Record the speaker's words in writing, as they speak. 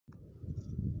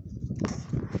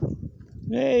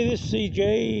Hey, this is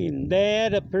CJ and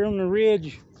Dad up here on the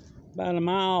ridge, about a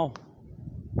mile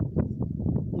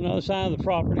on the other side of the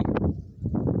property.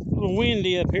 A little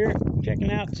windy up here,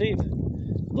 checking out to see if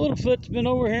Littlefoot's been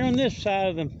over here on this side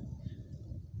of them,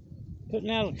 putting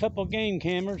out a couple game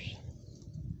cameras.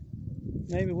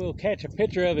 Maybe we'll catch a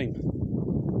picture of him.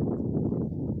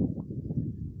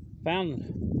 Found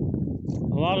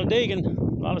a lot of digging,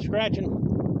 a lot of scratching.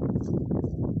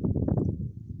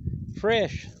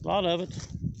 Fresh, a lot of it.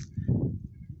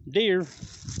 Deer,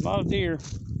 a lot of deer.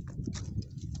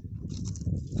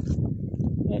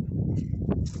 But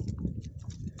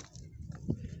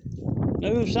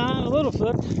no sign of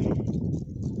Littlefoot.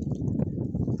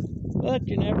 But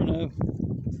you never know.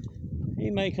 He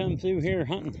may come through here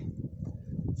hunting,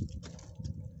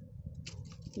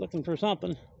 looking for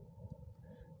something.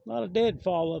 A lot of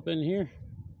deadfall up in here.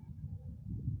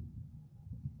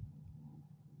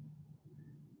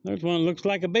 There's one that looks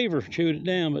like a beaver chewed it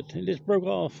down, but it just broke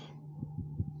off.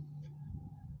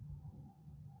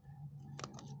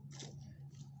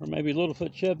 Or maybe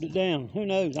Littlefoot shoved it down. Who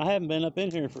knows? I haven't been up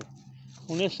in here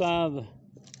on this side of the,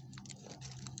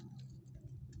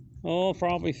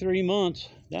 probably 3 months.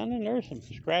 Down in there, some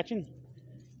scratching.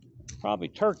 Probably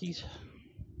turkeys.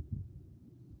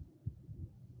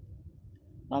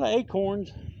 A lot of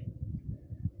acorns.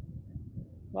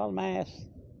 A lot of mass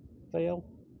fell.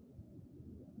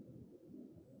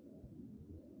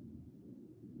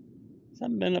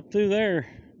 Something been up through there,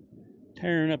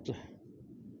 tearing up the.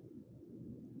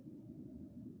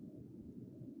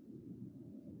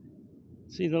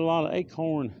 See a lot of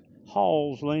acorn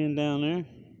hulls laying down there.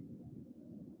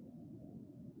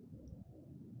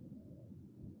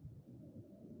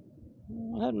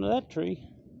 What happened to that tree?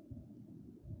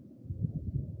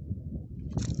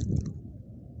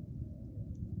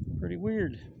 Pretty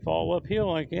weird. Fall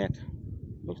uphill like that.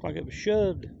 Looks like it was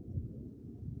shoved.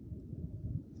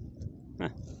 Huh.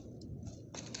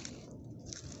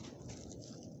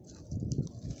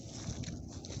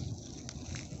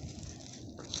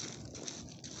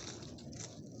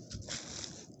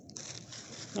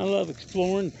 I love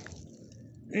exploring.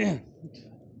 Yeah. It's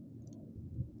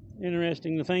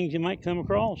interesting the things you might come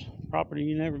across. Property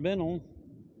you've never been on.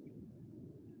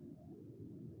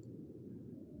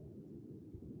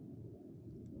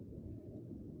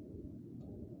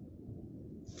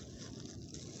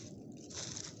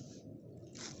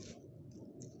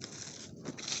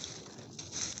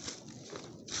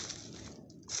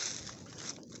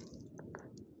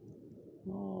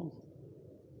 Oh,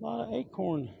 a lot of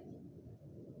acorn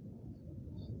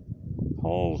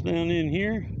holes down in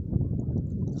here.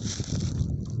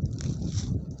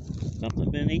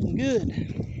 Something been eating good.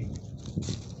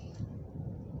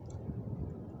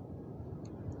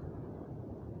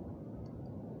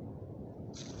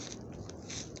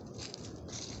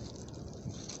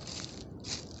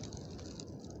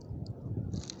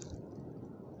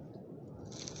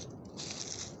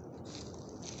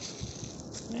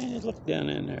 Man, just look down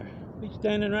in there. Be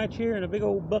standing right here and a big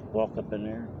old buck walk up in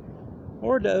there.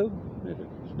 Or doe, if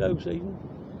it's doe season.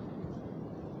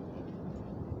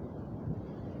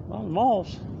 A lot of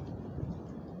moss.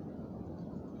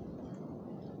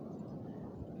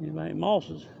 Anybody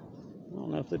mosses? I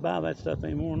don't know if they buy that stuff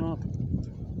anymore or not.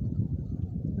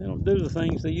 They don't do the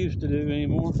things they used to do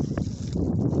anymore.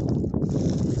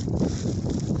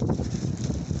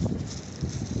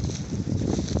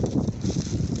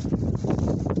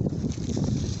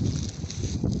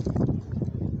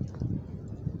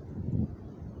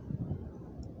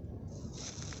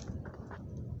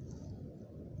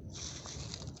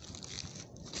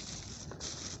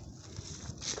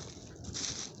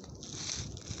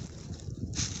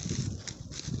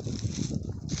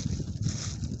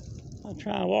 I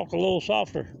try to walk a little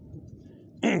softer.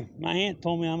 My aunt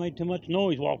told me I made too much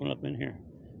noise walking up in here.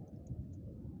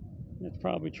 That's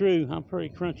probably true. I'm pretty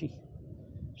crunchy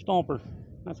stomper.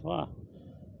 That's why I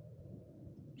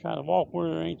try to walk where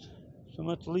there ain't so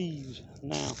much leaves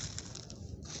now.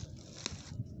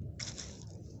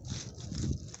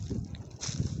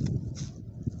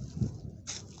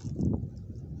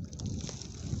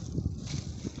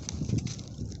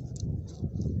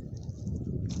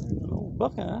 There's an old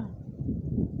buckeye.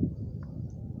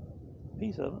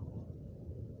 Piece of it.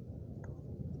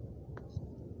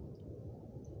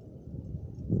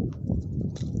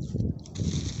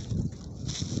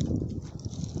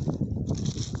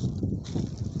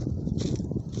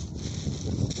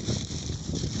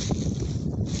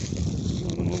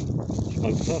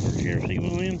 Smoke puffers here, see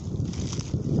one of them?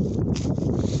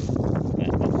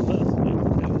 That's what the puff do.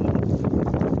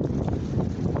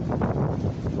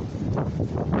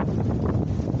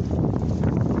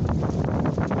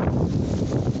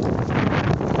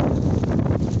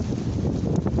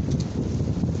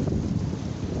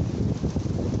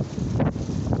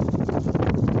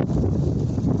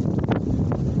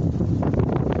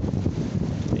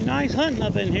 nice hunting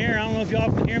up in here. I don't know if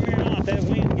y'all can hear me or not. That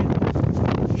wind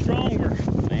getting stronger.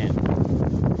 Man,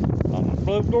 I'm gonna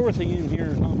blow Dorothy in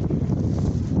here or something.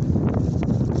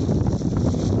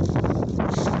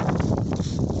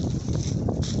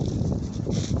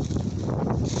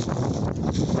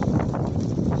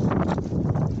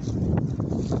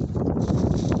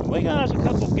 We got a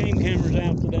couple of game cameras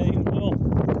out today.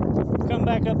 We'll come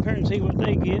back up here and see what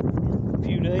they get in a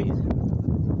few days.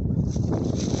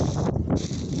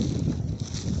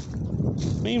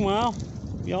 Meanwhile,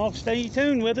 y'all stay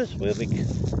tuned with us. We'll be,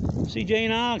 CJ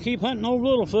and I'll keep hunting old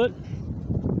Littlefoot.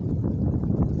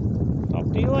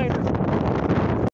 Talk to you later.